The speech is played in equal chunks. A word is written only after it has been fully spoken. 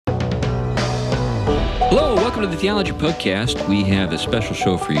Hello, welcome to the Theology Podcast. We have a special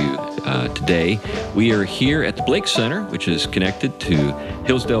show for you today. We are here at the Blake Center, which is connected to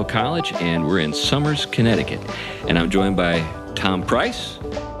Hillsdale College, and we're in Somers, Connecticut. And I'm joined by Tom Price,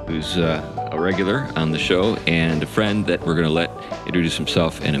 who's a regular on the show, and a friend that we're going to let introduce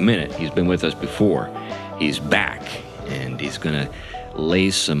himself in a minute. He's been with us before. He's back, and he's going to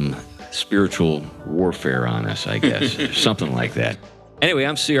lay some spiritual warfare on us, I guess, or something like that. Anyway,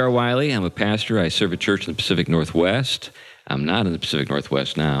 I'm C.R. Wiley. I'm a pastor. I serve a church in the Pacific Northwest. I'm not in the Pacific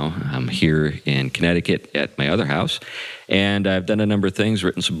Northwest now. I'm here in Connecticut at my other house. And I've done a number of things,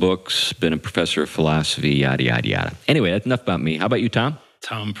 written some books, been a professor of philosophy, yada, yada, yada. Anyway, that's enough about me. How about you, Tom?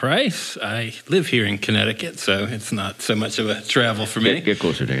 Tom Price. I live here in Connecticut, so it's not so much of a travel for me. Get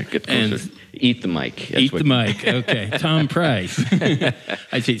closer there. Get closer. And eat the mic. That's the mic. Okay. Tom Price.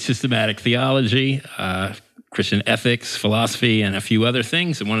 I teach systematic theology, Christian ethics, philosophy, and a few other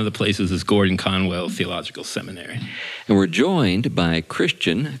things. And one of the places is Gordon Conwell Theological Seminary. And we're joined by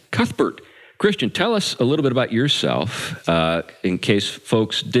Christian Cuthbert. Christian, tell us a little bit about yourself, in case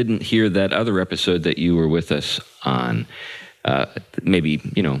folks didn't hear that other episode that you were with us on. Maybe,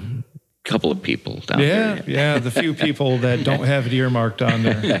 a couple of people down there. Yeah, the few people that don't have it earmarked on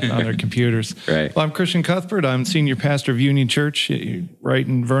their computers. Right. Well, I'm Christian Cuthbert. I'm senior pastor of Union Church right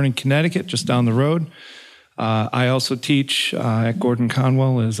in Vernon, Connecticut, just down the road. I also teach at Gordon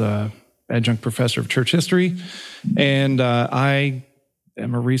Conwell as an adjunct professor of church history, and I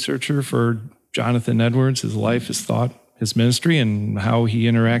am a researcher for Jonathan Edwards, his life, his thought, his ministry, and how he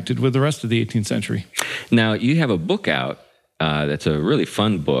interacted with the rest of the 18th century. Now, you have a book out. That's a really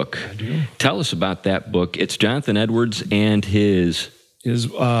fun book. I do. Tell us about that book. It's Jonathan Edwards and his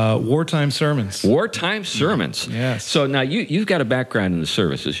wartime sermons. Wartime sermons. Yes. So now you've got a background in the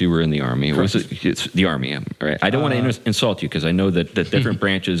services. You were in the Army. It's the Army, right? I don't want to insult you because I know that different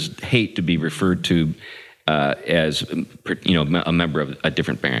branches hate to be referred to as a member of a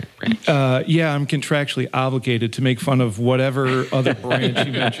different branch. Yeah, I'm contractually obligated to make fun of whatever other branch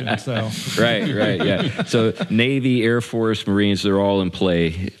you mentioned. So Right, yeah. So Navy, Air Force, Marines, they're all in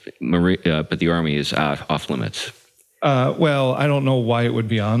play, but the Army is off limits. Well, I don't know why it would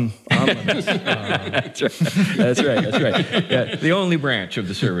be on limits. That's right. Yeah, the only branch of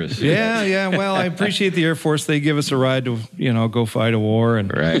the service. Yeah. Well, I appreciate the Air Force. They give us a ride to, go fight a war,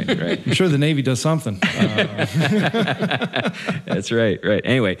 and right. I'm sure the Navy does something. That's right.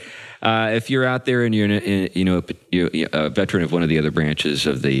 Anyway, if you're out there and you're a veteran of one of the other branches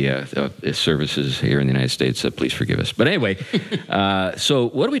of the services here in the United States, please forgive us. But anyway, so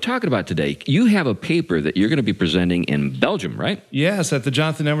what are we talking about today? You have a paper that you're going to be presenting in Belgium, right? Yes, at the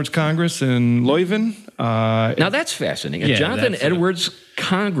Jonathan Edwards Congress in Leuven. Now that's fascinating. Yeah, Jonathan Edwards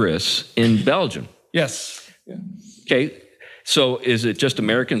Congress in Belgium. Yes. Yeah. Okay. So is it just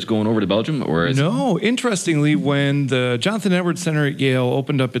Americans going over to Belgium? No. Interestingly, when the Jonathan Edwards Center at Yale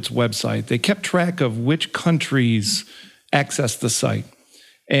opened up its website, they kept track of which countries accessed the site.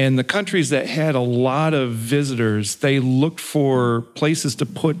 And the countries that had a lot of visitors, they looked for places to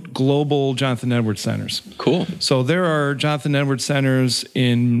put global Jonathan Edwards centers. Cool. So there are Jonathan Edwards centers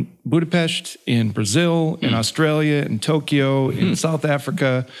in Budapest, in Brazil, in Australia, in Tokyo, in South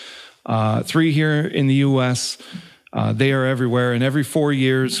Africa, 3 here in the U.S., they are everywhere, and every 4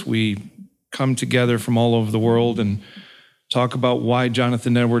 years we come together from all over the world and talk about why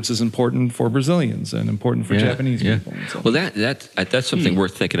Jonathan Edwards is important for Brazilians and important for Japanese people. So. Well, that's something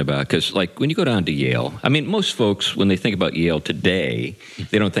worth thinking about, because like when you go down to Yale, I mean, most folks, when they think about Yale today,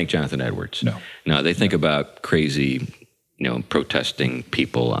 they don't think Jonathan Edwards. No, they think about crazy, protesting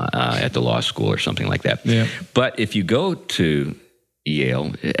people at the law school or something like that. Yeah. But if you go to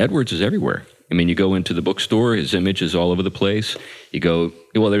Yale, Edwards is everywhere. I mean, you go into the bookstore, his image is all over the place. You go,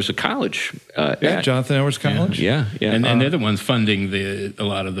 there's a college. Jonathan Edwards College. Yeah. And they're the ones funding a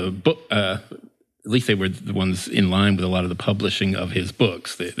lot of the book. At least they were the ones in line with a lot of the publishing of his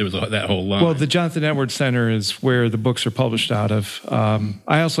books. There was that whole line. Well, the Jonathan Edwards Center is where the books are published out of.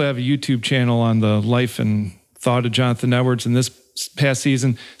 I also have a YouTube channel on the life and thought of Jonathan Edwards, and this past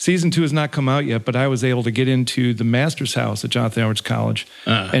season 2 has not come out yet, but I was able to get into the master's house at Jonathan Edwards College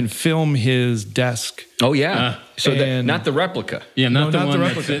and film his desk. Oh, yeah. Not the replica. Yeah, not the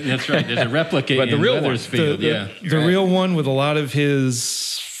replica. That's right. There's a replica but the in real Wethersfield. The real one with a lot of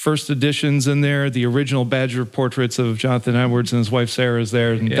his first editions in there. The original Badger portraits of Jonathan Edwards and his wife Sarah is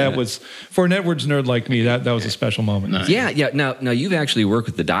there. And that was, for an Edwards nerd like me, that was a special moment. Nice. Yeah. Now you've actually worked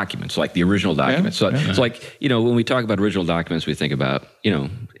with the documents, like the original documents. So it's like, when we talk about original documents, we think about,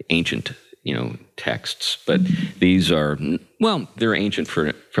 ancient, texts. But these are, they're ancient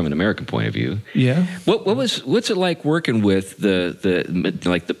from an American point of view. Yeah. What's it like working with the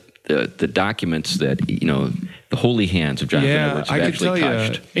the documents that, the holy hands of Jonathan Edwards have I could actually tell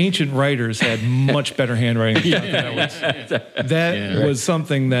touched. you, ancient writers had much better handwriting than Jonathan Edwards. That was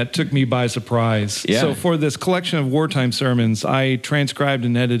something that took me by surprise. Yeah. So for this collection of wartime sermons, I transcribed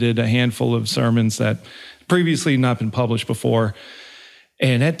and edited a handful of sermons that previously not been published before.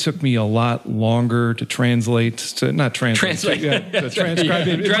 And that took me a lot longer to translate, to transcribe it. It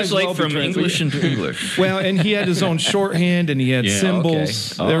Translate might from be English into English. Well, and he had his own shorthand, and he had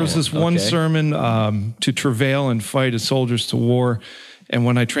symbols. Okay. There was this one sermon, to travail and fight as soldiers to war. And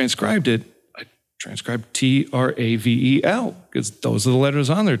when I transcribed it, I transcribed Travel, because those are the letters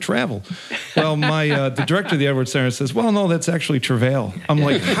on there, travel. Well, the director of the Edwards Center says, well, no, that's actually travail. I'm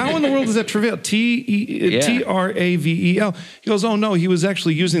like, how in the world is that travail? Travel. He goes, oh, no, he was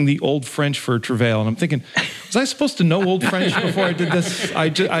actually using the Old French for travail. And I'm thinking, was I supposed to know Old French before I did this? I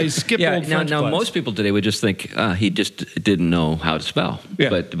skipped Old French Now class. most people today would just think he just didn't know how to spell. Yeah.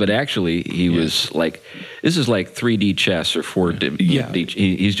 But actually he was like, this is like 3D chess or 4D.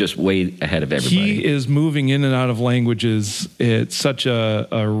 He's just way ahead of everybody. He is moving in and out of languages at such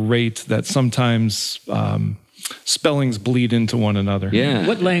a rate that sometimes spellings bleed into one another. Yeah.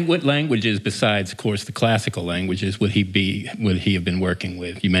 What languages besides, of course, the classical languages would he have been working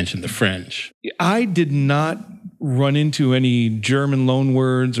with? You mentioned the French. I did not run into any German loan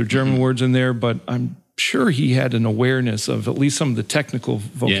words or German words in there, but I'm sure he had an awareness of at least some of the technical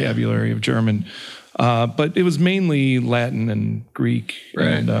vocabulary of German. But it was mainly Latin and Greek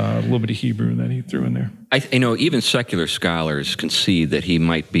and a little bit of Hebrew that he threw in there. Even secular scholars concede that he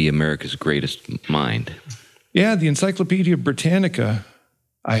might be America's greatest mind. Yeah, the Encyclopedia Britannica,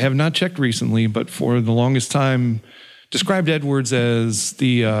 I have not checked recently, but for the longest time described Edwards as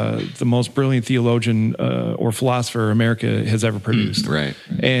the most brilliant theologian or philosopher America has ever produced. Right.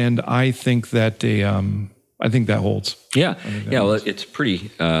 And I think that that holds. Yeah. Well, it's pretty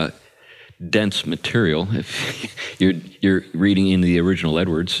dense material if you're reading in the original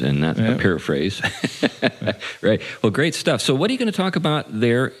Edwards and not a paraphrase. Right. Well, great stuff. So what are you going to talk about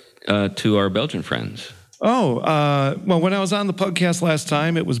there to our Belgian friends? Well, when I was on the podcast last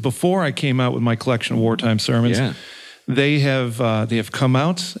time, it was before I came out with my collection of wartime sermons. Yeah. They have come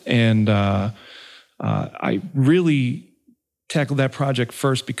out, and I really tackled that project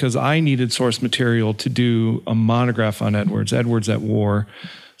first because I needed source material to do a monograph on Edwards at War.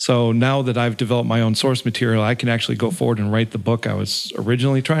 So now that I've developed my own source material, I can actually go forward and write the book I was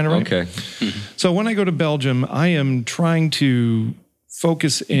originally trying to write. Okay. So when I go to Belgium, I am trying to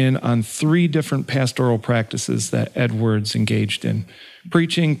focus in on 3 different pastoral practices that Edwards engaged in: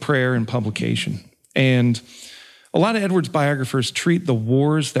 preaching, prayer, and publication. And a lot of Edwards biographers treat the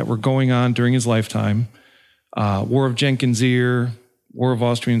wars that were going on during his lifetime, War of Jenkins Ear, War of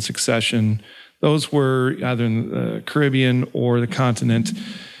Austrian Succession, those were either in the Caribbean or the continent.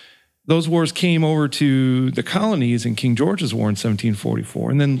 Those wars came over to the colonies in King George's War in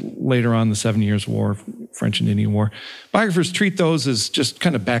 1744, and then later on the 7 Years' War, French and Indian War. Biographers treat those as just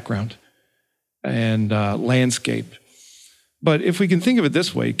kind of background and landscape. But if we can think of it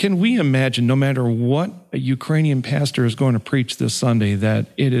this way, can we imagine, no matter what a Ukrainian pastor is going to preach this Sunday, that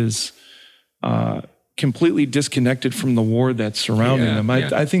it is completely disconnected from the war that's surrounding them?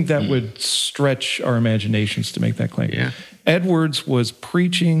 I think that would stretch our imaginations to make that claim. Yeah. Edwards was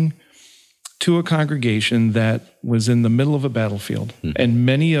preaching to a congregation that was in the middle of a battlefield, and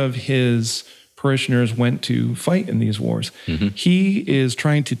many of his parishioners went to fight in these wars. He is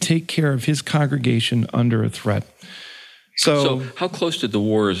trying to take care of his congregation under a threat. So how close did the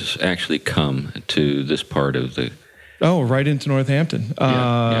wars actually come to this part of the... Oh, right into Northampton.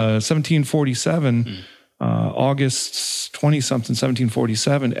 1747, August 20-something,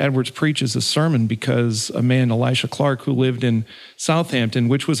 1747, Edwards preaches a sermon because a man, Elisha Clark, who lived in Southampton,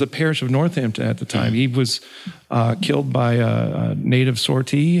 which was a parish of Northampton at the time, he was killed by a native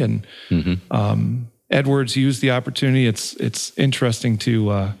sortie, and Edwards used the opportunity. It's interesting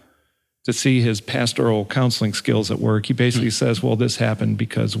to see his pastoral counseling skills at work. He basically says, well, this happened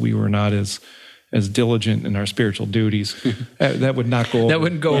because we were not as diligent in our spiritual duties. That would not go over. That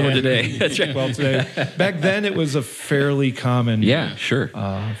wouldn't go over today. That's right. Well, today. Back then, it was a fairly common... Yeah, sure.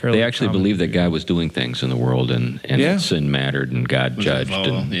 They actually believed that God was doing things in the world and that sin mattered and God judged.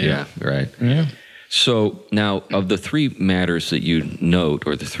 Right. Yeah. So now, of the 3 matters that you note,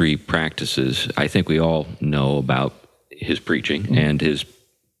 or the 3 practices, I think we all know about his preaching and his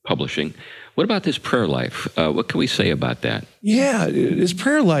publishing. What about his prayer life? What can we say about that? Yeah, his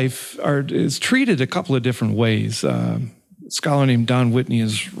prayer life is treated a couple of different ways. A scholar named Don Whitney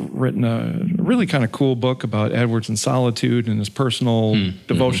has written a really kind of cool book about Edwards and solitude and his personal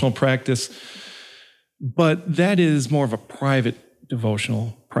devotional practice. But that is more of a private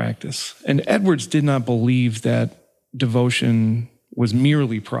devotional practice. And Edwards did not believe that devotion was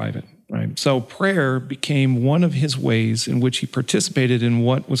merely private, right? So prayer became one of his ways in which he participated in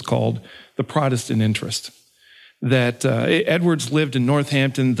what was called the Protestant interest. That Edwards lived in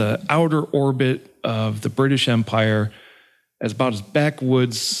Northampton, the outer orbit of the British Empire, as about as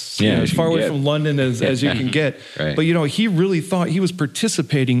backwoods, as far away from London as you can get. Right. But, he really thought he was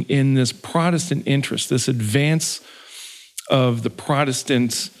participating in this Protestant interest, this advance of the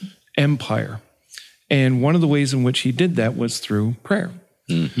Protestant empire. And one of the ways in which he did that was through prayer.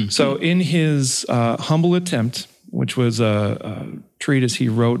 Mm-hmm. So in his humble attempt, which was a treatise he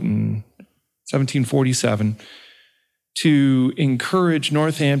wrote in 1747, to encourage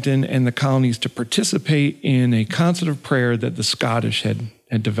Northampton and the colonies to participate in a concert of prayer that the Scottish had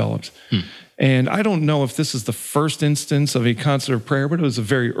developed. And I don't know if this is the first instance of a concert of prayer, but it was a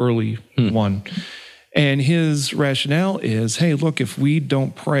very early one. And his rationale is, hey, look, if we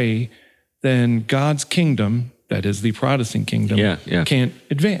don't pray, then God's kingdom, that is the Protestant kingdom, can't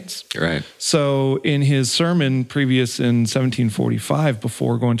advance. Right. So in his sermon previous in 1745,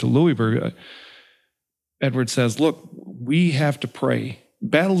 before going to Louisburg, Edward says, look, we have to pray.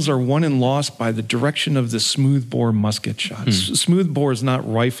 Battles are won and lost by the direction of the smoothbore musket shots. Smoothbore is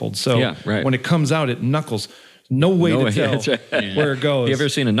not rifled. So when it comes out, it knuckles. No way to tell where it goes. Have you ever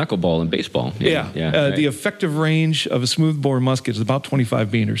seen a knuckleball in baseball? The effective range of a smoothbore musket is about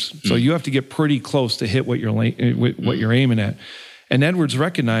 25 meters. So you have to get pretty close to hit what you're aiming at. And Edwards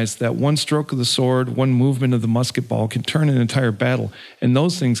recognized that one stroke of the sword, one movement of the musket ball can turn an entire battle. And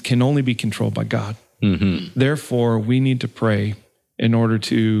those things can only be controlled by God. Mm-hmm. Therefore, we need to pray in order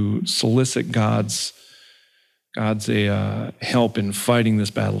to solicit God's help in fighting this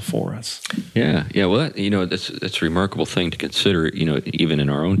battle for us. Yeah. Well, that's a remarkable thing to consider. Even in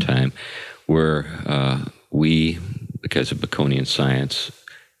our own time, where we, because of Baconian science,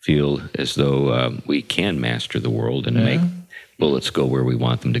 feel as though we can master the world and make bullets go where we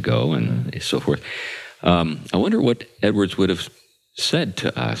want them to go, and so forth. I wonder what Edwards would have said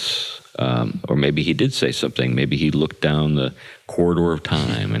to us. Or maybe he did say something. Maybe he looked down the corridor of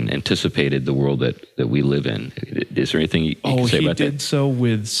time and anticipated the world that we live in. Is there anything you can say about that? He did so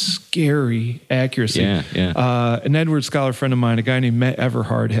with scary accuracy. Yeah. An Edwards scholar friend of mine, a guy named Matt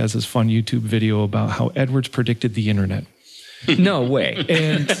Everhard, has this fun YouTube video about how Edwards predicted the internet. No way.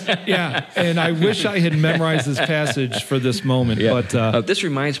 And I wish I had memorized this passage for this moment. Yeah. But this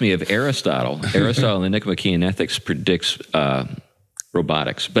reminds me of Aristotle. Aristotle in the Nicomachean Ethics predicts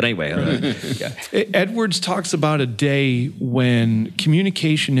robotics. But anyway. Edwards talks about a day when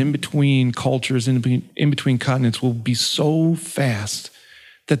communication in between cultures, in between continents, will be so fast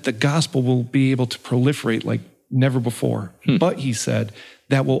that the gospel will be able to proliferate like never before. But he said,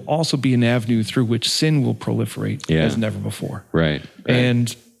 that will also be an avenue through which sin will proliferate as never before. Right.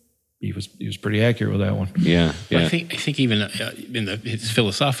 And he was pretty accurate with that one. Yeah. I think even in his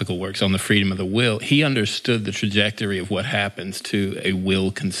philosophical works on the freedom of the will, he understood the trajectory of what happens to a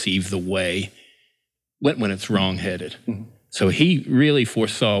will conceive the way when it's wrong-headed. Mm-hmm. So he really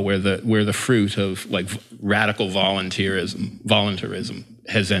foresaw where the fruit of like radical voluntarism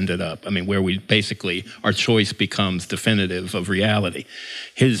has ended up. I mean, where we basically, our choice becomes definitive of reality.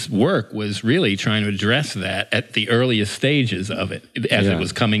 His work was really trying to address that at the earliest stages of it, as it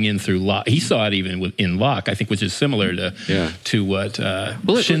was coming in through Locke. He saw it even in Locke, I think, which is similar to what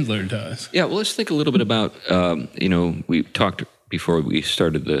Schindler does. Yeah, well, let's think a little bit about, we talked before we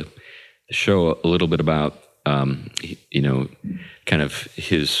started the show a little bit about, kind of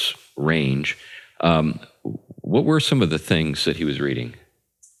his range. What were some of the things that he was reading?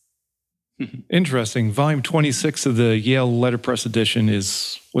 Interesting. Volume 26 of the Yale Letterpress edition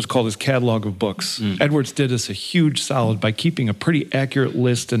is what's called his catalog of books. Edwards did us a huge solid by keeping a pretty accurate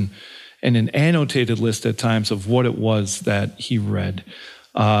list and an annotated list at times of what it was that he read.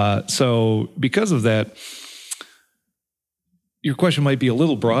 So because of that, your question might be a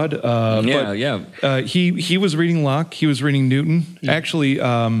little broad. He was reading Locke. He was reading Newton. Yeah. Actually,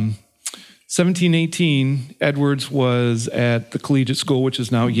 1718, Edwards was at the collegiate school, which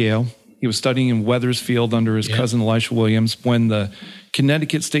is now Yale. He was studying in Wethersfield under his cousin Elisha Williams when the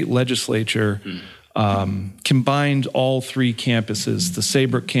Connecticut State Legislature combined all three campuses, the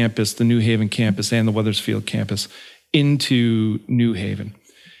Saybrook campus, the New Haven campus, and the Wethersfield campus, into New Haven.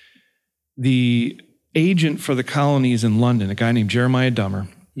 The agent for the colonies in London, a guy named Jeremiah Dummer,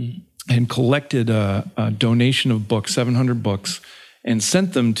 had collected a donation of books, 700 books, and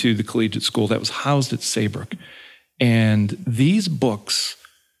sent them to the collegiate school that was housed at Saybrook. And these books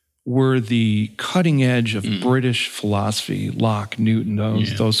were the cutting edge of British philosophy, Locke, Newton,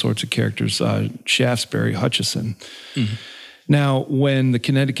 those sorts of characters, Shaftesbury, Hutcheson. Now, when the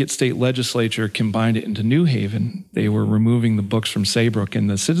Connecticut State Legislature combined it into New Haven, they were removing the books from Saybrook, and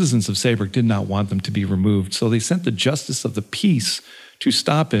the citizens of Saybrook did not want them to be removed. So they sent the Justice of the Peace to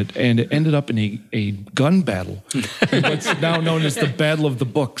stop it, and it ended up in a gun battle, what's now known as the Battle of the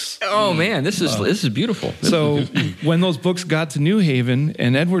Books. Oh man, this is beautiful. So when those books got to New Haven,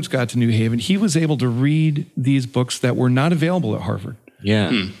 and Edwards got to New Haven, he was able to read these books that were not available at Harvard.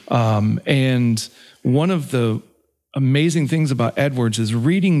 Yeah. And one of the amazing things about Edwards is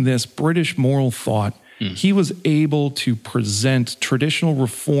reading this British moral thought, he was able to present traditional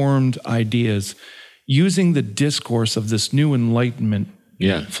Reformed ideas using the discourse of this new Enlightenment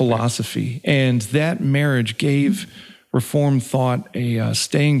philosophy. And that marriage gave Reformed thought a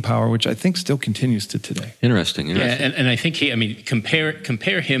staying power, which I think still continues to today. Interesting. Yeah, and I think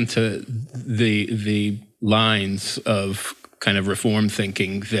compare him to the lines of kind of Reform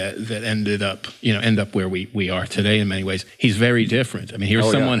thinking that ended up where we are today in many ways. He's very different. I mean, here's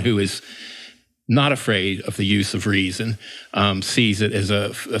someone who is not afraid of the use of reason, sees it as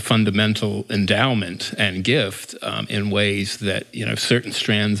a fundamental endowment and gift in ways that certain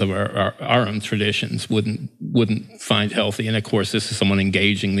strands of our own traditions wouldn't find healthy. And of course, this is someone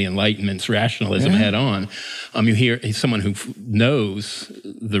engaging the Enlightenment's rationalism head on. You hear he's someone who knows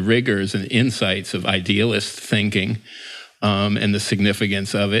the rigors and insights of idealist thinking. And the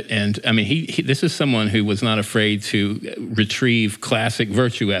significance of it. And I mean, this is someone who was not afraid to retrieve classic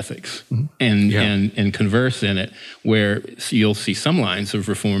virtue ethics and converse in it, where you'll see some lines of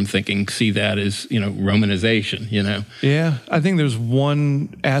Reform thinking see that as, Romanization, Yeah, I think there's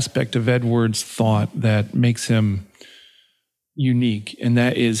one aspect of Edwards' thought that makes him unique, and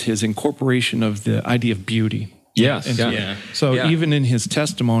that is his incorporation of the idea of beauty. Yes. So even in his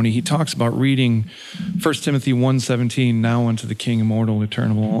testimony, he talks about reading 1 Timothy 1:17, now unto the King, immortal,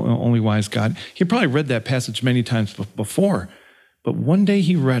 eternal, only wise God. He probably read that passage many times before, but one day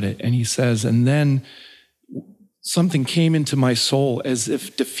he read it and he says, and then something came into my soul as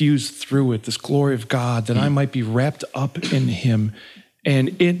if diffused through it, this glory of God, that I might be wrapped up in him.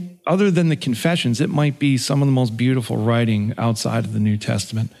 And it, other than the Confessions, it might be some of the most beautiful writing outside of the New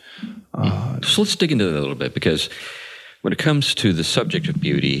Testament. So let's dig into that a little bit, because when it comes to the subject of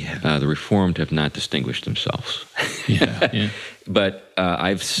beauty, the Reformed have not distinguished themselves. But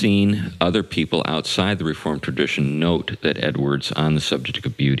I've seen other people outside the Reformed tradition note that Edwards on the subject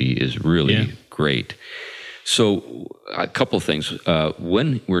of beauty is really great. So a couple of things.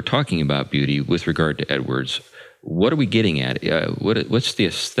 When we're talking about beauty with regard to Edwards, what are we getting at? What's the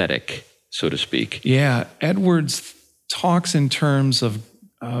aesthetic, so to speak? Yeah, Edwards talks in terms of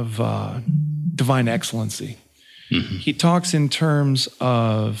divine excellency. He talks in terms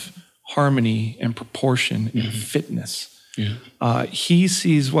of harmony and proportion and fitness. He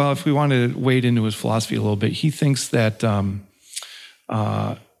sees, well, if we want to wade into his philosophy a little bit, he thinks that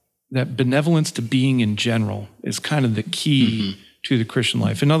that benevolence to being in general is kind of the key to the Christian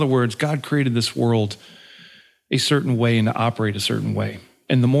life. In other words, God created this world a certain way and to operate a certain way.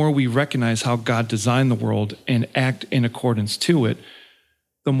 And the more we recognize how God designed the world and act in accordance to it,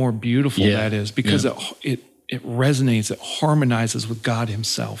 the more beautiful that is, because it resonates, it harmonizes with God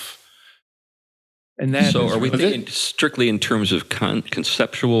himself. And that so are we thinking strictly in terms of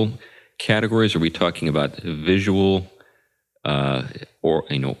conceptual categories? Are we talking about visual, or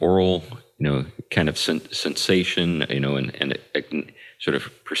oral, kind of sensation, and sort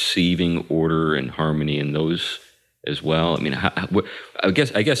of perceiving order and harmony in those as well? I mean, I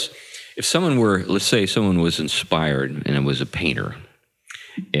guess if someone were, let's say someone was inspired and it was a painter,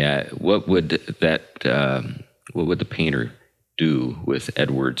 what would the painter do with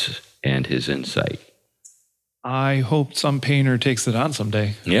Edwards and his insight? I hope some painter takes it on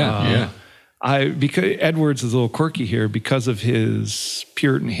someday. Because Edwards is a little quirky here because of his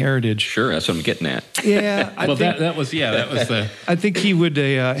Puritan heritage. Sure, that's what I'm getting at. Yeah, that was the. I think he would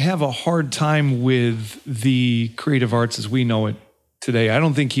have a hard time with the creative arts as we know it today. I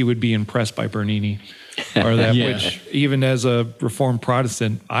don't think he would be impressed by Bernini or that, which even as a Reformed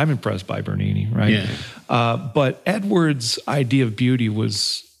Protestant, I'm impressed by Bernini, right? But Edwards' idea of beauty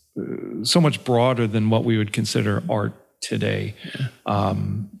was so much broader than what we would consider art today.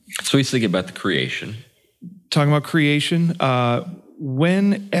 So he's thinking about the creation. Talking about creation,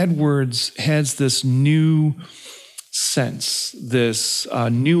 when Edwards has this new sense, this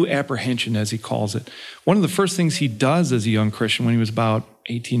new apprehension, as he calls it, one of the first things he does as a young Christian when he was about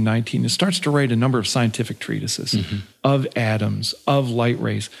 18, 19, is starts to write a number of scientific treatises of atoms, of light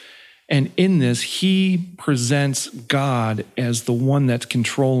rays. And in this, he presents God as the one that's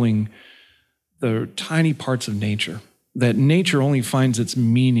controlling the tiny parts of nature, that nature only finds its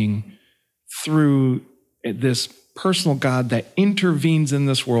meaning through this personal God that intervenes in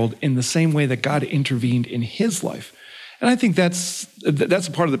this world in the same way that God intervened in his life. And I think that's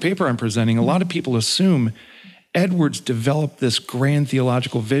a part of the paper I'm presenting. A lot of people assume Edwards developed this grand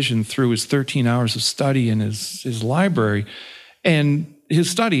theological vision through his 13 hours of study in his library. And his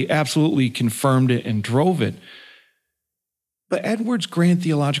study absolutely confirmed it and drove it. But Edwards' grand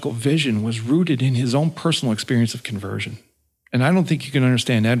theological vision was rooted in his own personal experience of conversion. And I don't think you can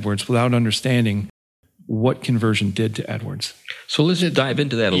understand Edwards without understanding what conversion did to Edwards. So let's dive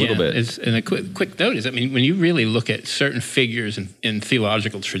into that a little bit. And a quick note is, I mean, when you really look at certain figures in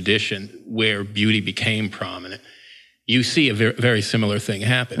theological tradition where beauty became prominent, you see a very similar thing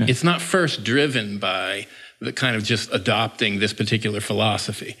happen. Yeah. It's not first driven by the kind of just adopting this particular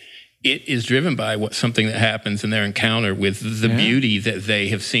philosophy. It is driven by something that happens in their encounter with the beauty that they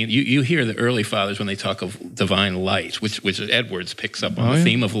have seen. You hear the early fathers when they talk of divine light, which Edwards picks up on, the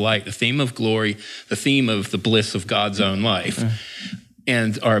theme of light, the theme of glory, the theme of the bliss of God's own life.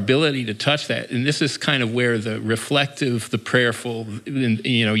 And our ability to touch that. And this is kind of where the reflective, the prayerful,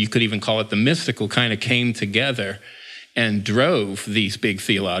 you could even call it the mystical, kind of came together and drove these big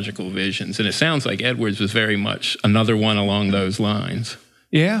theological visions. And it sounds like Edwards was very much another one along those lines.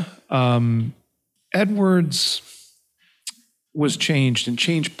 Yeah. Edwards was changed and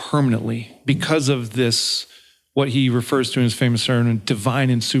changed permanently because of this, what he refers to in his famous sermon, divine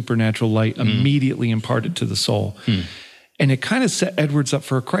and supernatural light immediately imparted to the soul. And it kind of set Edwards up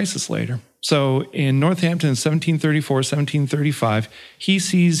for a crisis later. So in Northampton in 1734, 1735, he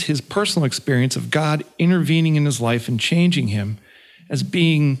sees his personal experience of God intervening in his life and changing him as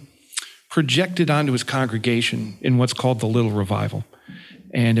being projected onto his congregation in what's called the Little Revival.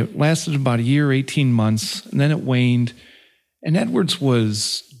 And it lasted about a year, 18 months, and then it waned. And Edwards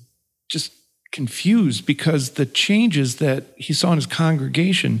was just confused because the changes that he saw in his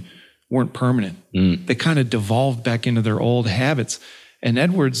congregation weren't permanent. They kind of devolved back into their old habits. And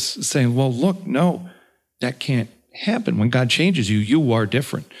Edwards is saying, well, look, no, that can't happen. When God changes you, you are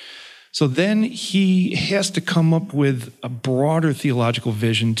different. So then he has to come up with a broader theological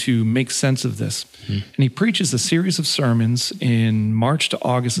vision to make sense of this. And he preaches a series of sermons in March to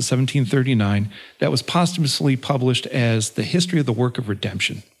August of 1739 that was posthumously published as The History of the Work of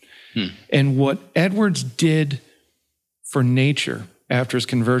Redemption. And what Edwards did for nature after his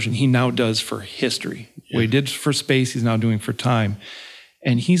conversion, he now does for history. What he did for space, he's now doing for time.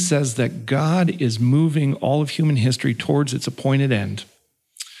 And he says that God is moving all of human history towards its appointed end.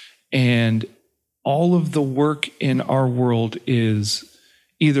 And all of the work in our world is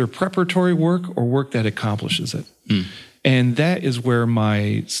either preparatory work or work that accomplishes it. And that is where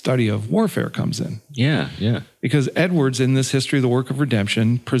my study of warfare comes in. Yeah. Because Edwards, in this History of the Work of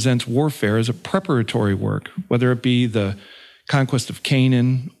Redemption, presents warfare as a preparatory work, whether it be the conquest of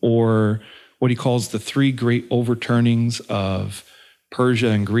Canaan or what he calls the three great overturnings of Persia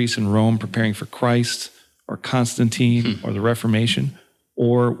and Greece and Rome preparing for Christ, or Constantine, or the Reformation,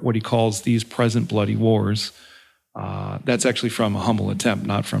 or what he calls these present bloody wars. That's actually from A Humble Attempt,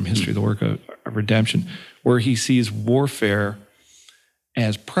 not from History of the Work of Redemption, where he sees warfare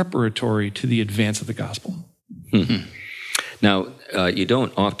as preparatory to the advance of the gospel. Now, you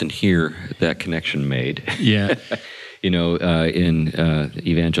don't often hear that connection made. Yeah. In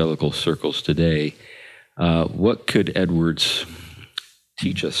evangelical circles today. What could Edwards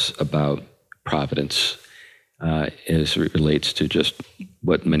teach us about providence as it relates to just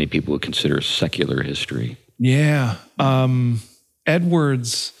what many people would consider secular history? Yeah.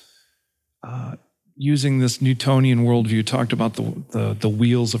 Edwards, using this Newtonian worldview, talked about the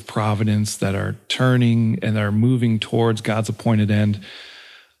wheels of providence that are turning and are moving towards God's appointed end.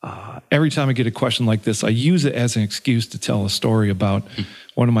 Every time I get a question like this, I use it as an excuse to tell a story about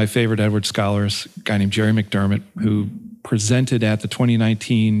one of my favorite Edwards scholars, a guy named Jerry McDermott, who presented at the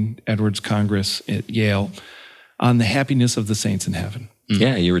 2019 Edwards Congress at Yale on the happiness of the saints in heaven.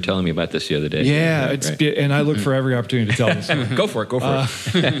 Yeah, you were telling me about this the other day. Yeah, right. And I look for every opportunity to tell this. Go for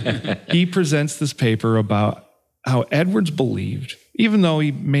it. He presents this paper about how Edwards believed, even though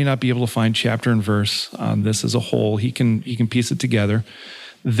he may not be able to find chapter and verse on this as a whole, he can piece it together,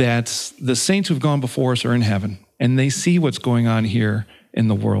 that the saints who've gone before us are in heaven, and they see what's going on here in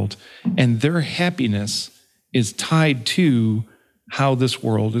the world, and their happiness is tied to how this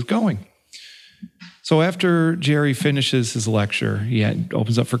world is going. So after Jerry finishes his lecture, he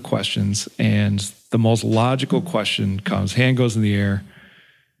opens up for questions, and the most logical question comes, hand goes in the air,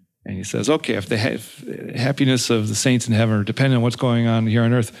 and he says, okay, if the happiness of the saints in heaven are dependent on what's going on here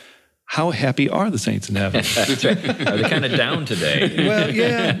on earth, how happy are the saints in heaven? That's right. Are they kind of down today? Well,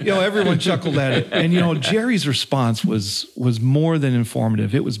 yeah, everyone chuckled at it. And, Jerry's response was more than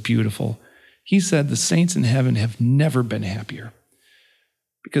informative. It was beautiful. He said the saints in heaven have never been happier.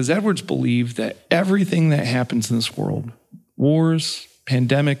 Because Edwards believed that everything that happens in this world, wars,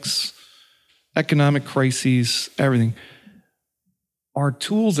 pandemics, economic crises, everything, are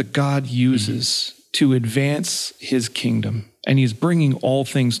tools that God uses to advance his kingdom. And he's bringing all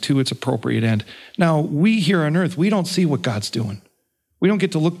things to its appropriate end. Now, we here on earth, we don't see what God's doing. We don't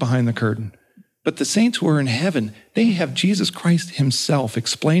get to look behind the curtain. But the saints who are in heaven, they have Jesus Christ himself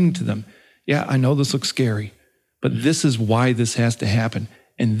explaining to them, yeah, I know this looks scary, but this is why this has to happen.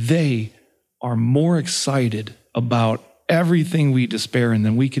 And they are more excited about everything we despair in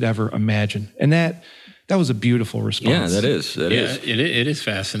than we could ever imagine. And that was a beautiful response. Yeah, that is. It is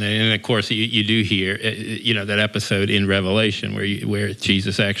fascinating. And of course, you do hear, that episode in Revelation where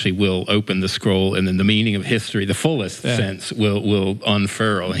Jesus actually will open the scroll, and then the meaning of history, the fullest sense, will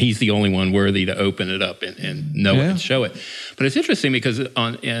unfurl. And he's the only one worthy to open it up and know it and show it. But it's interesting because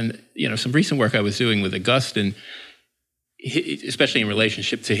some recent work I was doing with Augustine, especially in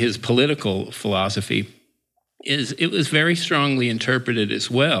relationship to his political philosophy, it was very strongly interpreted as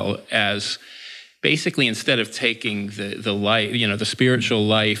well as basically, instead of taking the life, the spiritual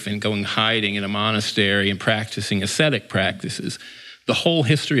life and going hiding in a monastery and practicing ascetic practices, the whole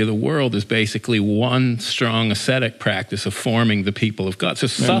history of the world is basically one strong ascetic practice of forming the people of God. So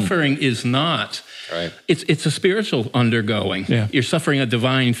suffering is not, it's a spiritual undergoing. Yeah. You're suffering a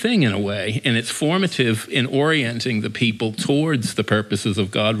divine thing in a way, and it's formative in orienting the people towards the purposes of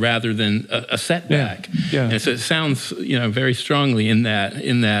God rather than a setback. Yeah. And so it sounds, very strongly in that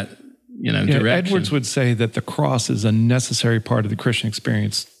direction. Edwards would say that the cross is a necessary part of the Christian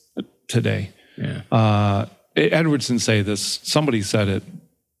experience today. Yeah. Edwards didn't say this. Somebody said it,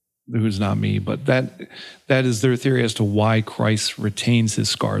 who's not me, but that is their theory as to why Christ retains his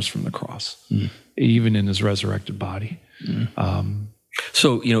scars from the cross, even in his resurrected body.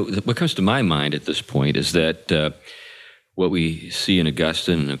 So, what comes to my mind at this point is that what we see in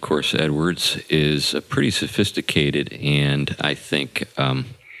Augustine, and of course Edwards, is a pretty sophisticated and, I think,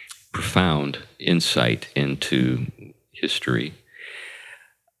 profound insight into history.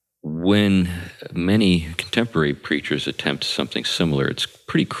 When many contemporary preachers attempt something similar, it's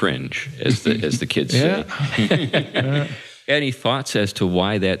pretty cringe, as the kids say. Any thoughts as to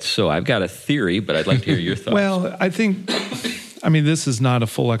why that's so? I've got a theory, but I'd like to hear your thoughts. Well, this is not a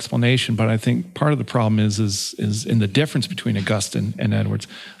full explanation, but I think part of the problem is in the difference between Augustine and Edwards.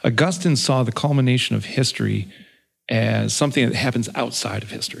 Augustine saw the culmination of history as something that happens outside of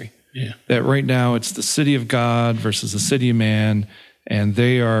history. Yeah. That right now it's the city of God versus the city of man, and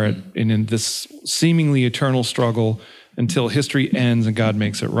they are in this seemingly eternal struggle until history ends and God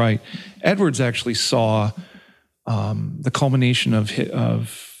makes it right. Edwards actually saw the culmination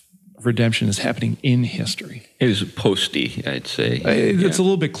of redemption is happening in history. It was posty, I'd say. It's a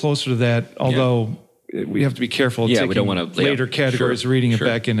little bit closer to that, although we have to be careful. Yeah, we don't want to later categories reading it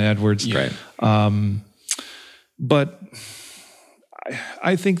back in Edwards. Yeah. Right. But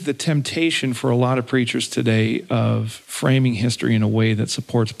I think the temptation for a lot of preachers today of framing history in a way that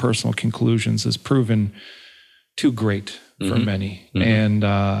supports personal conclusions has proven too great for many. And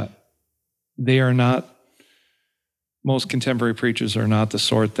they are not, most contemporary preachers are not the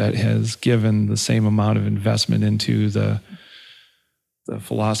sort that has given the same amount of investment into the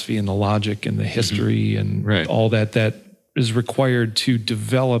philosophy and the logic and the history and all that is required to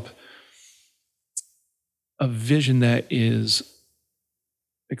develop a vision that is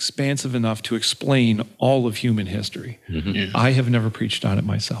expansive enough to explain all of human history. I have never preached on it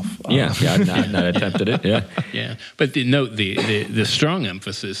myself. I've not attempted it. Yeah. But note the strong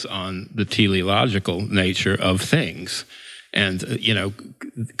emphasis on the teleological nature of things, and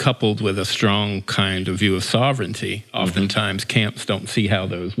coupled with a strong kind of view of sovereignty. Oftentimes, camps don't see how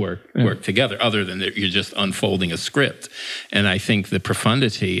those work together, other than that you're just unfolding a script. And I think the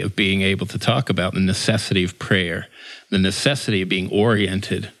profundity of being able to talk about the necessity of prayer, the necessity of being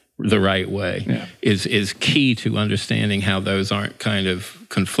oriented the right way is key to understanding how those aren't kind of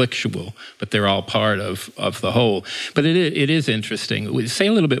conflictual, but they're all part of the whole. But it is interesting. Say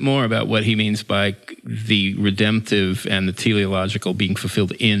a little bit more about what he means by the redemptive and the teleological being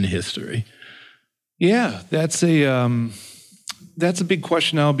fulfilled in history. Yeah, that's a big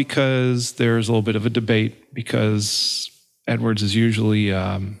question now, because there's a little bit of a debate, because Edwards is usually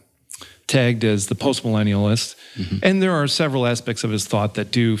tagged as the postmillennialist. And there are several aspects of his thought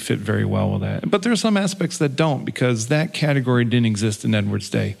that do fit very well with that. But there are some aspects that don't, because that category didn't exist in Edwards'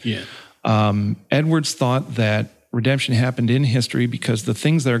 day. Edwards thought that redemption happened in history because the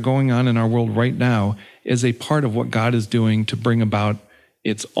things that are going on in our world right now is a part of what God is doing to bring about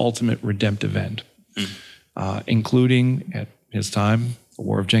its ultimate redemptive end, including, at his time, the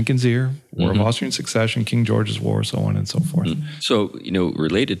War of Jenkins Ear, War of Austrian Succession, King George's War, so on and so forth. So,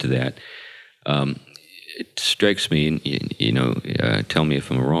 related to that, it strikes me, and tell me if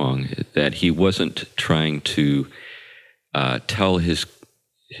I'm wrong, that he wasn't trying to tell his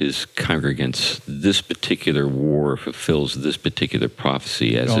congregants this particular war fulfills this particular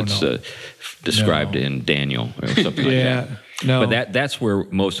prophecy as described in Daniel or something like that. No. But that's where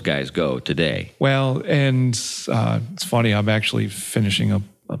most guys go today. Well, and it's funny, I'm actually finishing a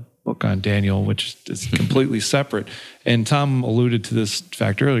book on Daniel, which is completely separate. And Tom alluded to this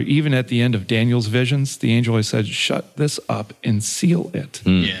fact earlier. Even at the end of Daniel's visions, the angel always said, shut this up and seal it.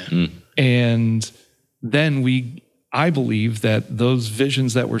 And then I believe that those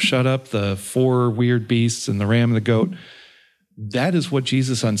visions that were shut up, the 4 weird beasts and the ram and the goat, that is what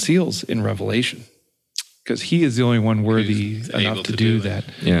Jesus unseals in Revelation. Because he is the only one worthy enough to do that.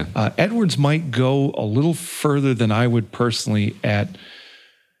 Yeah. Edwards might go a little further than I would personally at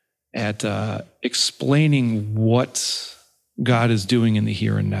explaining what God is doing in the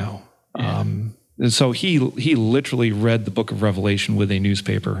here and now. And so he literally read the book of Revelation with a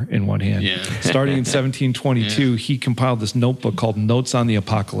newspaper in one hand. Starting in 1722, he compiled this notebook called Notes on the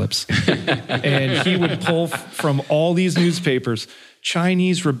Apocalypse. And he would pull from all these newspapers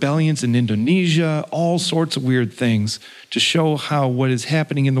Chinese rebellions in Indonesia, all sorts of weird things to show how what is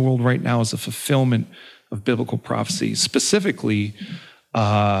happening in the world right now is a fulfillment of biblical prophecy, specifically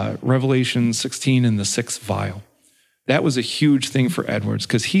Revelation 16 and the 6th vial. That was a huge thing for Edwards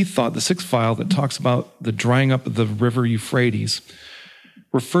because he thought the 6th vial that talks about the drying up of the river Euphrates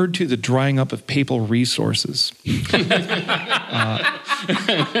referred to the drying up of papal resources. That's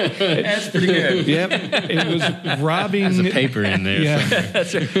pretty good. Yep. It was robbing... There's a paper in there.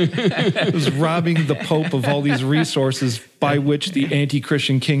 It was robbing the Pope of all these resources by which the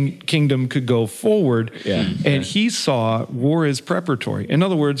anti-Christian kingdom could go forward. And he saw war as preparatory. In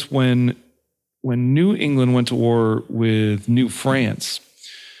other words, when New England went to war with New France,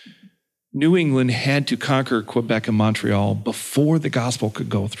 New England had to conquer Quebec and Montreal before the gospel could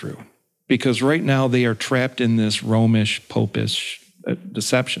go through. Because right now they are trapped in this Romish, Popish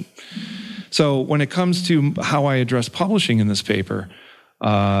deception. So when it comes to how I address publishing in this paper,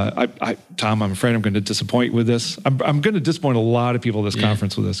 Tom, I'm afraid I'm going to disappoint you with this. I'm going to disappoint a lot of people at this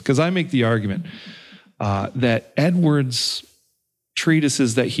conference with this, because I make the argument that Edwards'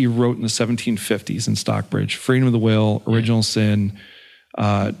 treatises that he wrote in the 1750s in Stockbridge, Freedom of the Will, Original Sin,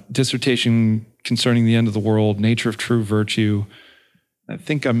 Dissertation Concerning the End of the World, Nature of True Virtue. I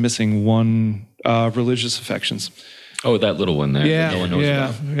think I'm missing one, Religious Affections. Oh, that little one there that no one knows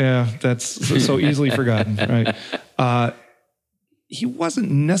about. Yeah, that's so easily forgotten, right? He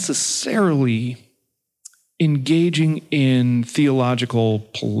wasn't necessarily engaging in theological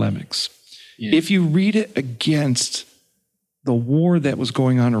polemics. If you read it against the war that was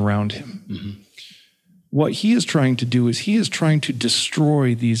going on around him, what he is trying to do is he is trying to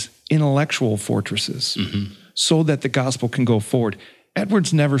destroy these intellectual fortresses so that the gospel can go forward.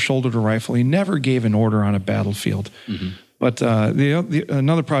 Edwards never shouldered a rifle. He never gave an order on a battlefield. But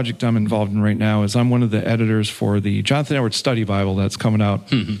another project I'm involved in right now is I'm one of the editors for the Jonathan Edwards Study Bible that's coming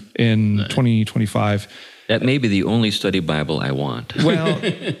out in 2025. That may be the only study Bible I want. Well,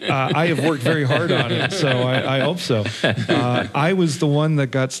 I have worked very hard on it, so I hope so. I was the one that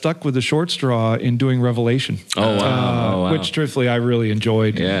got stuck with the short straw in doing Revelation. Oh, wow. Which, truthfully, I really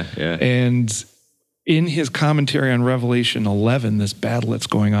enjoyed. Yeah. And in his commentary on Revelation 11, this battle that's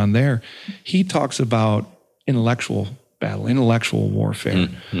going on there, he talks about intellectual battle, intellectual warfare.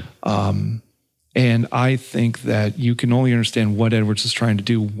 And I think that you can only understand what Edwards is trying to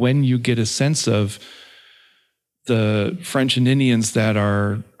do when you get a sense of the French and Indians that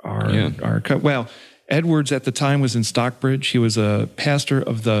are well, Edwards at the time was in Stockbridge. He was a pastor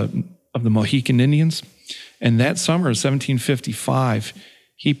of the Mohican Indians. And that summer of 1755,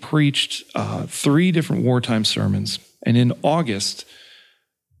 he preached 3 different wartime sermons. And in August,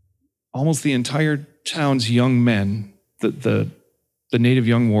 almost the entire town's young men, the native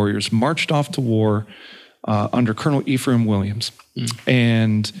young warriors, marched off to war under Colonel Ephraim Williams.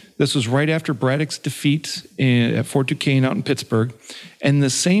 And this was right after Braddock's defeat at Fort Duquesne out in Pittsburgh. And the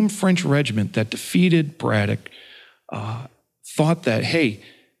same French regiment that defeated Braddock thought that, hey,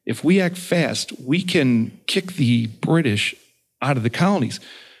 if we act fast, we can kick the British out of the colonies.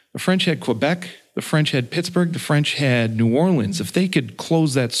 The French had Quebec, the French had Pittsburgh, the French had New Orleans. If they could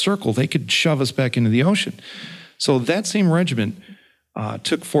close that circle, they could shove us back into the ocean. So that same regiment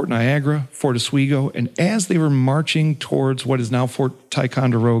took Fort Niagara, Fort Oswego, and as they were marching towards what is now Fort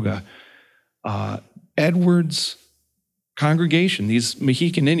Ticonderoga, Edwards' congregation, these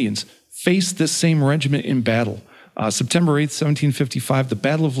Mohican Indians, faced this same regiment in battle. September 8th, 1755, the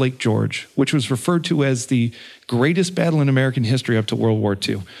Battle of Lake George, which was referred to as the greatest battle in American history up to World War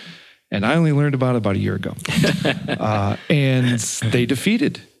II. And I only learned about it about a year ago. And they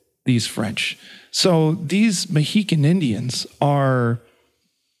defeated these French. So these Mohican Indians are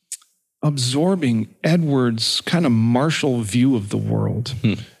absorbing Edward's kind of martial view of the world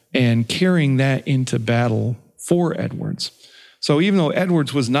and carrying that into battle for Edwards. So even though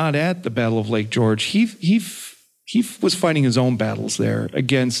Edwards was not at the Battle of Lake George, he was fighting his own battles there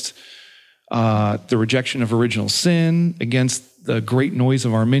against the rejection of original sin, against the great noise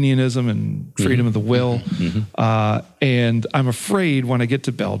of Arminianism and freedom of the will. And I'm afraid when I get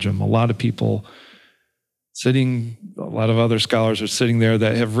to Belgium, a lot of other scholars are sitting there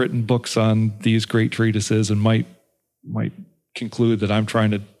that have written books on these great treatises and might conclude that I'm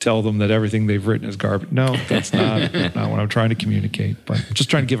trying to tell them that everything they've written is garbage. No, that's not what I'm trying to communicate, but I'm just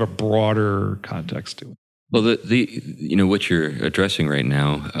trying to give a broader context to it. Well, what you're addressing right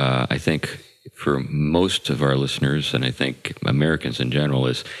now, I think for most of our listeners, and I think Americans in general,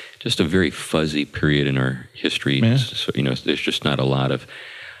 is just a very fuzzy period in our history. Yeah. So, there's just not a lot of,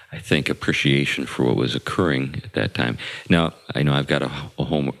 I think, appreciation for what was occurring at that time. Now, I know I've got a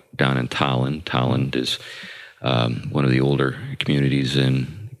home down in Tolland. Tolland is one of the older communities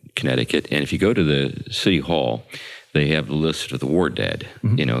in Connecticut. And if you go to the city hall, they have the list of the war dead,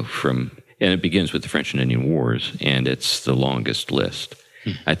 and it begins with the French and Indian Wars, and it's the longest list.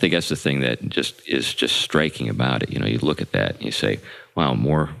 I think that's the thing that is just striking about it. You look at that and you say, wow,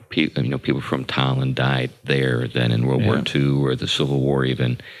 more people, people from Tolland died there than in World War II or the Civil War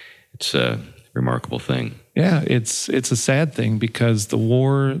even. It's a remarkable thing. Yeah, it's a sad thing because the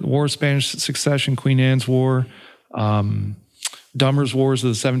war of Spanish Succession, Queen Anne's War, Dummer's Wars of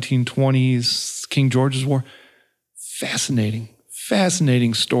the 1720s, King George's War,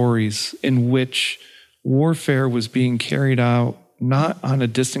 fascinating stories in which warfare was being carried out not on a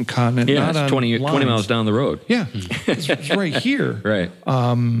distant continent, not on 20 miles down the road. Yeah, it's right here. Right.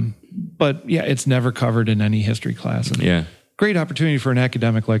 But yeah, it's never covered in any history class. And great opportunity for an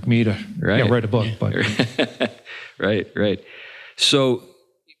academic like me to write a book. But Right. So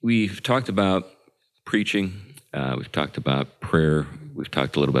we've talked about preaching. We've talked about prayer. We've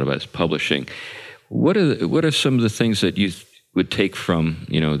talked a little bit about publishing. What are some of the things that you would take from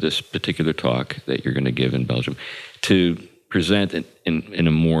this particular talk that you're going to give in Belgium to present in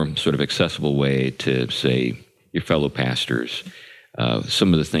a more sort of accessible way to, say, your fellow pastors?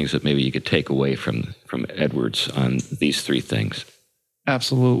 Some of the things that maybe you could take away from Edwards on these three things.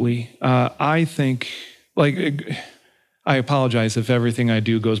 Absolutely. I think, I apologize if everything I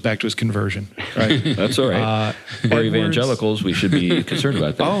do goes back to his conversion. Right? That's all right. We're evangelicals. We should be concerned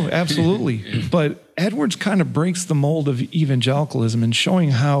about that. Oh, absolutely. But Edwards kind of breaks the mold of evangelicalism in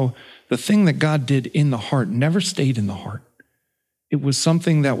showing how the thing that God did in the heart never stayed in the heart. It was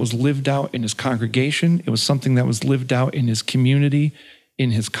something that was lived out in his congregation. It was something that was lived out in his community,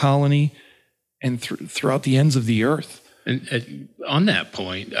 in his colony, and throughout the ends of the earth. And on that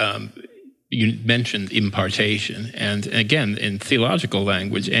point, you mentioned impartation. And again, in theological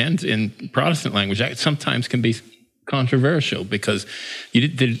language and in Protestant language, that sometimes can be controversial because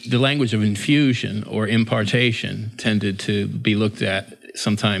the language of infusion or impartation tended to be looked at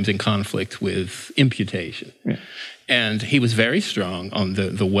sometimes in conflict with imputation. Yeah. And he was very strong on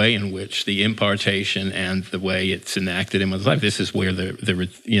the way in which the impartation and the way it's enacted in one's life. This is where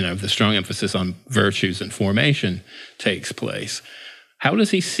the strong emphasis on virtues and formation takes place. How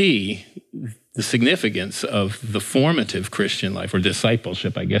does he see the significance of the formative Christian life, or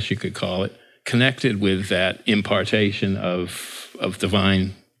discipleship, I guess you could call it, connected with that impartation of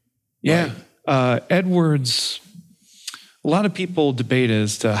divine life? Edwards, a lot of people debate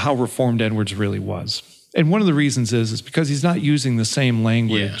as to how reformed Edwards really was. And one of the reasons is because he's not using the same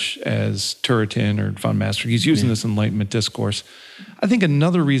language as Turretin or von Master. He's using this Enlightenment discourse. I think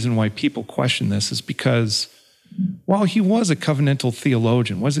another reason why people question this is because while he was a covenantal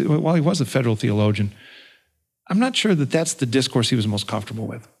theologian, while he was a federal theologian, I'm not sure that that's the discourse he was most comfortable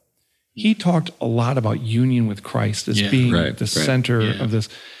with. He talked a lot about union with Christ as being the center of this.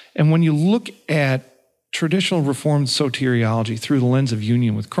 And when you look at traditional Reformed soteriology through the lens of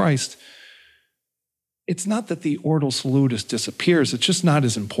union with Christ, it's not that the Ordo Salutis disappears. It's just not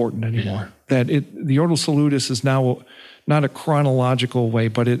as important anymore. The Ordo Salutis is now not a chronological way,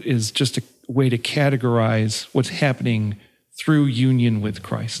 but it is just a way to categorize what's happening through union with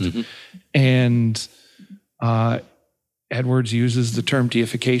Christ. And Edwards uses the term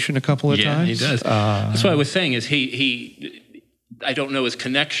deification a couple of times. Yeah, he does. That's what I was saying is I don't know his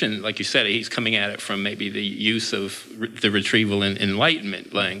connection, like you said, he's coming at it from maybe the use of the retrieval and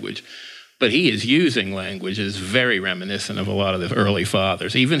Enlightenment language. But he is using language is very reminiscent of a lot of the early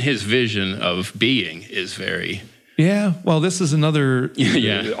fathers. Even his vision of being is very... Yeah, well, this is another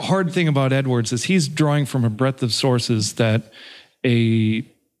Yeah. hard thing about Edwards is he's drawing from a breadth of sources that a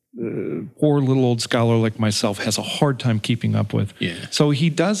poor little old scholar like myself has a hard time keeping up with. Yeah. So he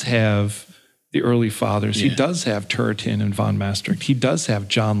does have the early fathers. Yeah. He does have Turretin and von Maastricht. He does have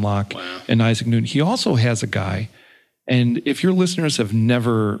John Locke Wow. and Isaac Newton. He also has a guy, and if your listeners have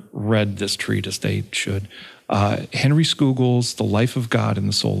never read this treatise, they should. Henry Scougal's The Life of God and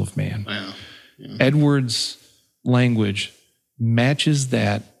the Soul of Man. Wow. Yeah. Edwards' language matches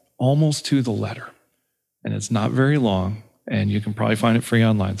that almost to the letter. And it's not very long, and you can probably find it free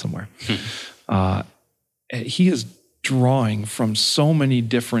online somewhere. He is drawing from so many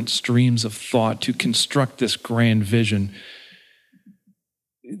different streams of thought to construct this grand vision.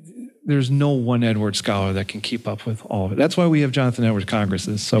 There's no one Edwards scholar that can keep up with all of it. That's why we have Jonathan Edwards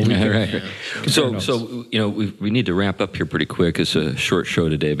Congresses. So we can Right. So we need to wrap up here pretty quick. It's a short show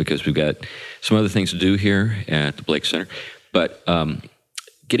today because we've got some other things to do here at the Blake Center. But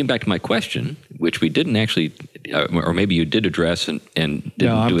getting back to my question, which we didn't actually, or maybe you did address and didn't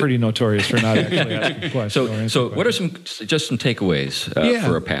No, I'm do pretty it. notorious for not actually asking questions. So what are some takeaways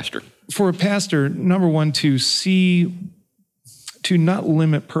for a pastor? For a pastor, number one, to not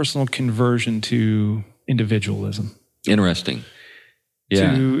limit personal conversion to individualism. Interesting.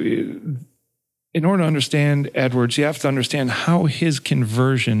 Yeah. In order to understand Edwards, you have to understand how his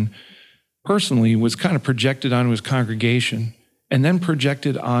conversion personally was kind of projected onto his congregation and then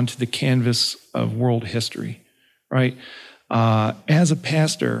projected onto the canvas of world history, right? As a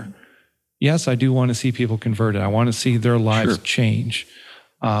pastor, yes, I do want to see people converted. I want to see their lives change.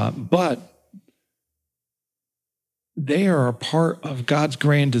 But they are a part of God's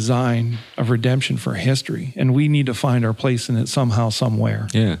grand design of redemption for history, and we need to find our place in it somehow, somewhere.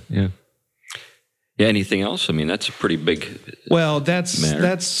 Yeah. Anything else? I mean, that's a pretty big. Well,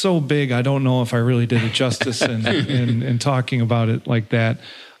 that's so big. I don't know if I really did it justice in talking about it like that.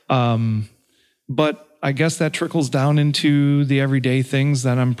 But I guess that trickles down into the everyday things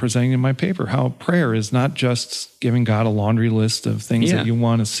that I'm presenting in my paper. How prayer is not just giving God a laundry list of things that you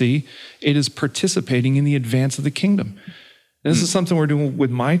want to see. It is participating in the advance of the kingdom. And this is something we're doing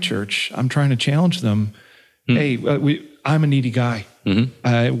with my church. I'm trying to challenge them. Hey, I'm a needy guy.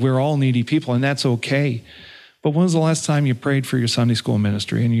 We're all needy people, and that's okay. But when was the last time you prayed for your Sunday school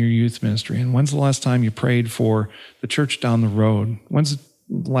ministry and your youth ministry? And when's the last time you prayed for the church down the road? When's the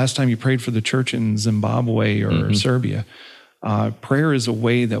last time you prayed for the church in Zimbabwe or Serbia? Prayer is a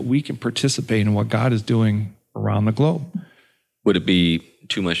way that we can participate in what God is doing around the globe. Would it be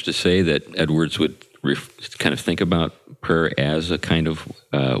too much to say that Edwards would kind of think about prayer as a kind of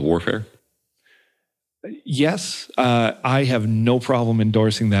warfare? Yes, I have no problem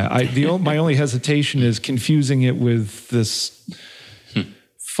endorsing that. My only hesitation is confusing it with this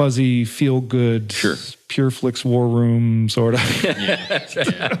fuzzy, feel-good, Pure Flix War Room sort of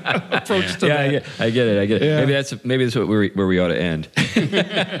approach to that. Yeah, I get it. Yeah. Maybe that's where we ought to end.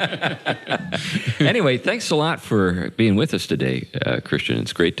 Anyway, thanks a lot for being with us today, Christian.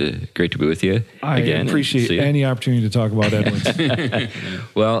 It's great to be with you again. I appreciate any opportunity to talk about Edwards.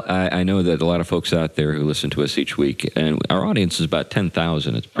 Well, I know that a lot of folks out there who listen to us each week, and our audience is about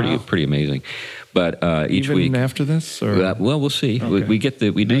 10,000. It's pretty amazing. But each Even week after this, or? well, we'll see. Okay. We get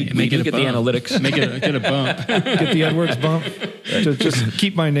the analytics. Get a bump. Get the Edwards bump. Just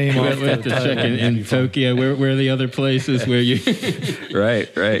keep my name off. We have to check in Tokyo. Where are the other places where you? Right.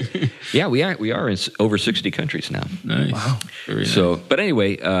 Yeah, we are in over 60 countries now. Nice. Wow. Very nice. So, but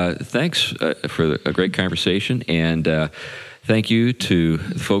anyway, thanks for a great conversation, and thank you to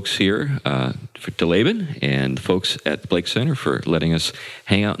the folks here, to Laban and folks at the Blake Center for letting us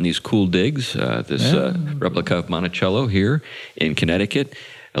hang out in these cool digs. This replica of Monticello here in Connecticut.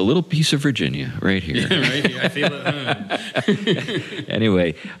 A little piece of Virginia right here. Right here. I feel it.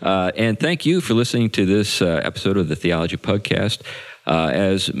 Anyway, and thank you for listening to this episode of the Theology Podcast.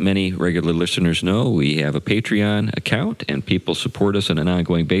 As many regular listeners know, we have a Patreon account, and people support us on an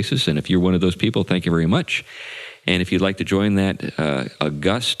ongoing basis. And if you're one of those people, thank you very much. And if you'd like to join that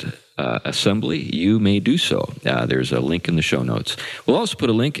august assembly, you may do so. There's a link in the show notes. We'll also put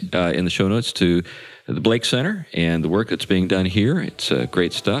a link in the show notes to the Blake Center and the work that's being done here. It's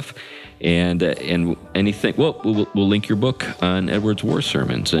great stuff. And anything, we'll link your book on Edwards' War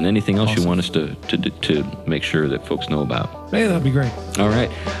Sermons and anything else you want us to make sure that folks know about. Hey, that'd be great. All right.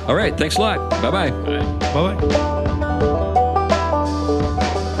 Thanks a lot. Bye-bye. Bye-bye.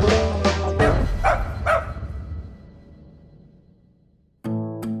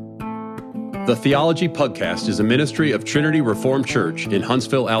 The Theology Podcast is a ministry of Trinity Reformed Church in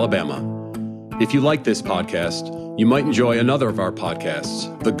Huntsville, Alabama. If you like this podcast, you might enjoy another of our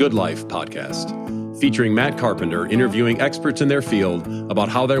podcasts, The Good Life Podcast, featuring Matt Carpenter interviewing experts in their field about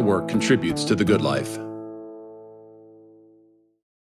how their work contributes to the good life.